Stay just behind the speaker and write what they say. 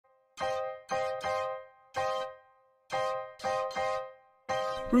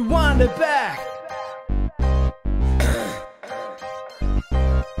Rewind it back.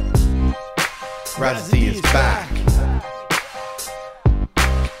 Razza-D is back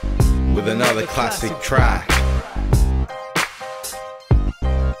with another classic track.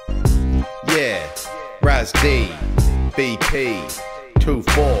 Yeah, Razza-D, BP,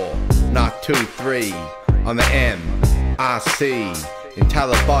 2-4, not 2-3 on the MIC in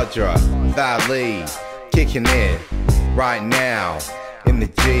Talabodra Valley, kicking it right now in the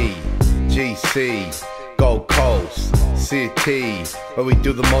GC, Gold Coast City, where we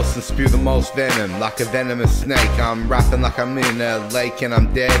do the most and spew the most venom like a venomous snake. I'm rapping like I'm in a lake and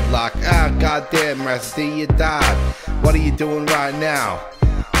I'm dead like, goddamn Razza-D, you died. What are you doing right now?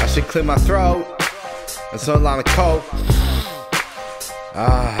 I should clear my throat and so line of coke.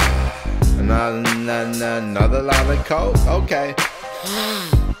 Another line of coke, okay.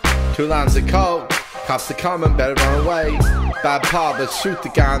 2 lines of coke, cops are coming, better run away. Bad part, but shoot the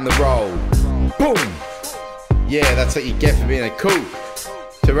guy on the road. Boom! Yeah, that's what you get for being a kook.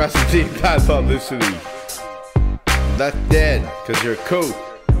 To Razza-D, bad publicity. Left dead, cause you're a kook.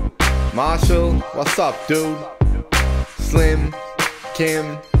 Marshall, what's up, dude? Slim,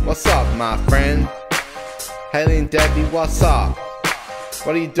 Kim, what's up, my friend? Haley and Debbie, what's up?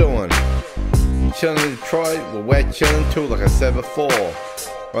 What are you doing? Chilling in Detroit? Well, we're chilling too, like I said before.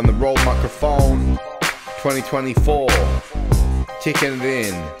 We're on the road microphone, 2024, kicking it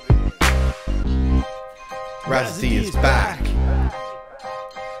in. Razza-D is back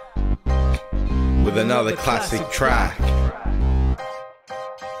with another classic track.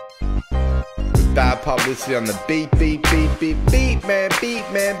 With bad publicity on the beat, beat, man,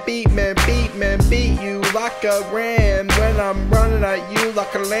 beat you like a ram when I'm running at you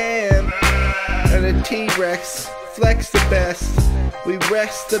like a lamb. And a T-Rex, flex the best. We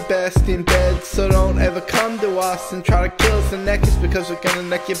rest the best in bed, so don't ever come to us and try to kill us in the neck. It's because we're gonna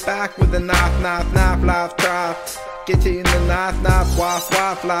neck you back with a knife, life, drive. Get you in the knife, wife,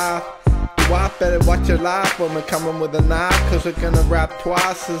 life. Your wife better watch your life when we're coming with a knife, cause we're gonna rap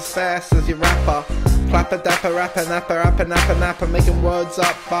twice as fast as your rapper. Clapper, dapper, rapper, napper, making words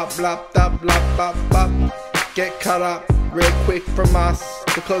up, bop, get cut up real quick from us,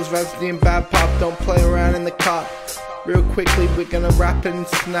 because Razza-D and Bad Pop don't play around in the cut. Real quickly we're gonna rap and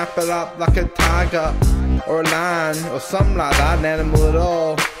snap it up like a tiger or a lion or something like that, an animal at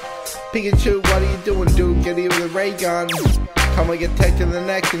all. Pikachu, what are you doing, dude? Get here with a ray gun. Come and get taken in the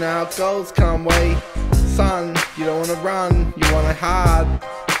neck, you know how it goes, can't wait. Son, you don't wanna run, you wanna hide.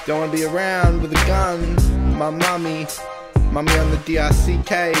 Don't wanna be around with a gun. My mommy on the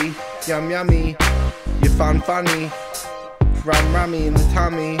DICK, yummy. You find funny. Rummy in the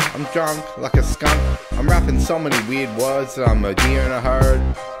tummy, I'm drunk like a skunk. I'm rapping so many weird words that I'm a deer in a herd.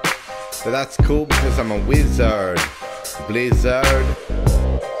 But that's cool because I'm a wizard. Blizzard.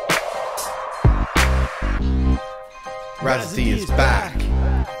 Razza-D is back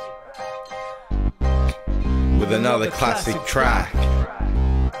with another classic track.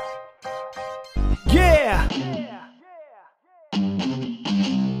 Yeah!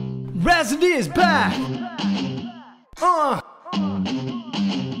 Razza-D is back!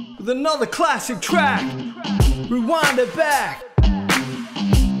 With another classic track. Rewind it back.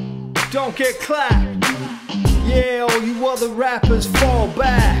 Don't get clapped. Yeah, all you other rappers fall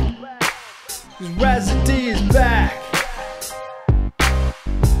back, cause Razza-D is back.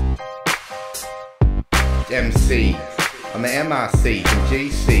 MC on the MIC from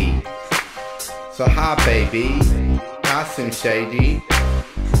GC. So hi baby, hi Sim Shady.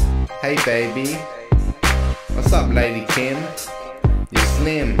 Hey baby, what's up Lady Kim? You're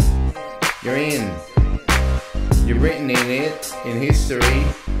slim, you're in, you're written in it, in history,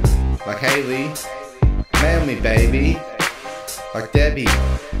 like Haley. Mail me baby, like Debbie.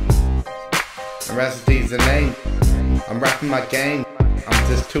 And Razza-D's the name, I'm rapping my game. I'm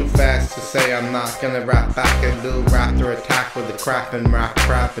just too fast to say I'm not gonna rap back. A little raptor attack with a crap and rap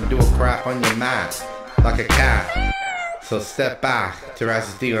crap and do a crap on your mat, like a cat. So step back to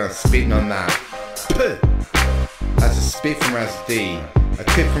Razza-D when I'm spitting on that. Puh. That's a spit from Razza-D, a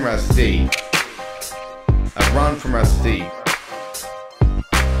tip from Razza-D, a run from Razza-D,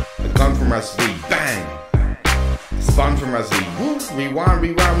 a gun from Razza-D, bang, a spun from Razza-D, woo,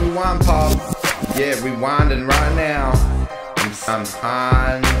 rewind, pop, yeah, rewinding right now. I'm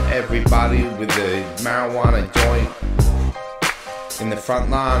behind everybody with the marijuana joint in the front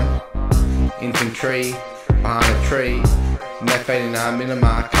line, infantry, behind a tree, and F-89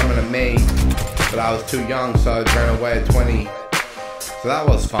 Minima coming to me. But I was too young, so I ran away at 20. So that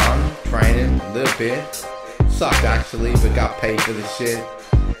was fun, training a little bit. Sucked actually, but got paid for the shit.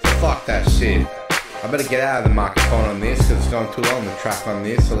 So fuck that shit. I better get out of the microphone on this because it's gone too long, the track on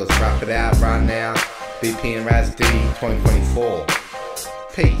this. So let's wrap it out right now. BP and Razza-D 2024.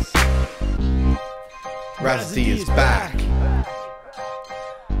 Peace. Razza-D is back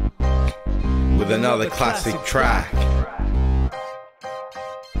with another classic track.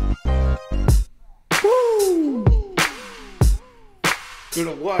 Woo!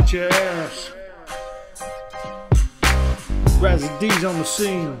 Gonna watch your ass. Razza-D's on the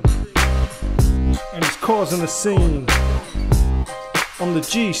scene, and he's causing a scene on the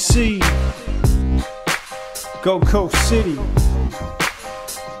GC, Gold Coast City,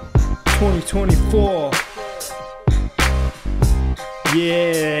 2024.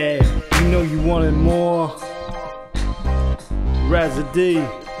 Yeah, you know you wanted more. Razza-D,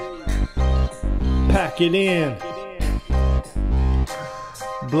 pack it in,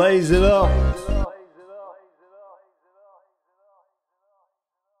 blaze it up.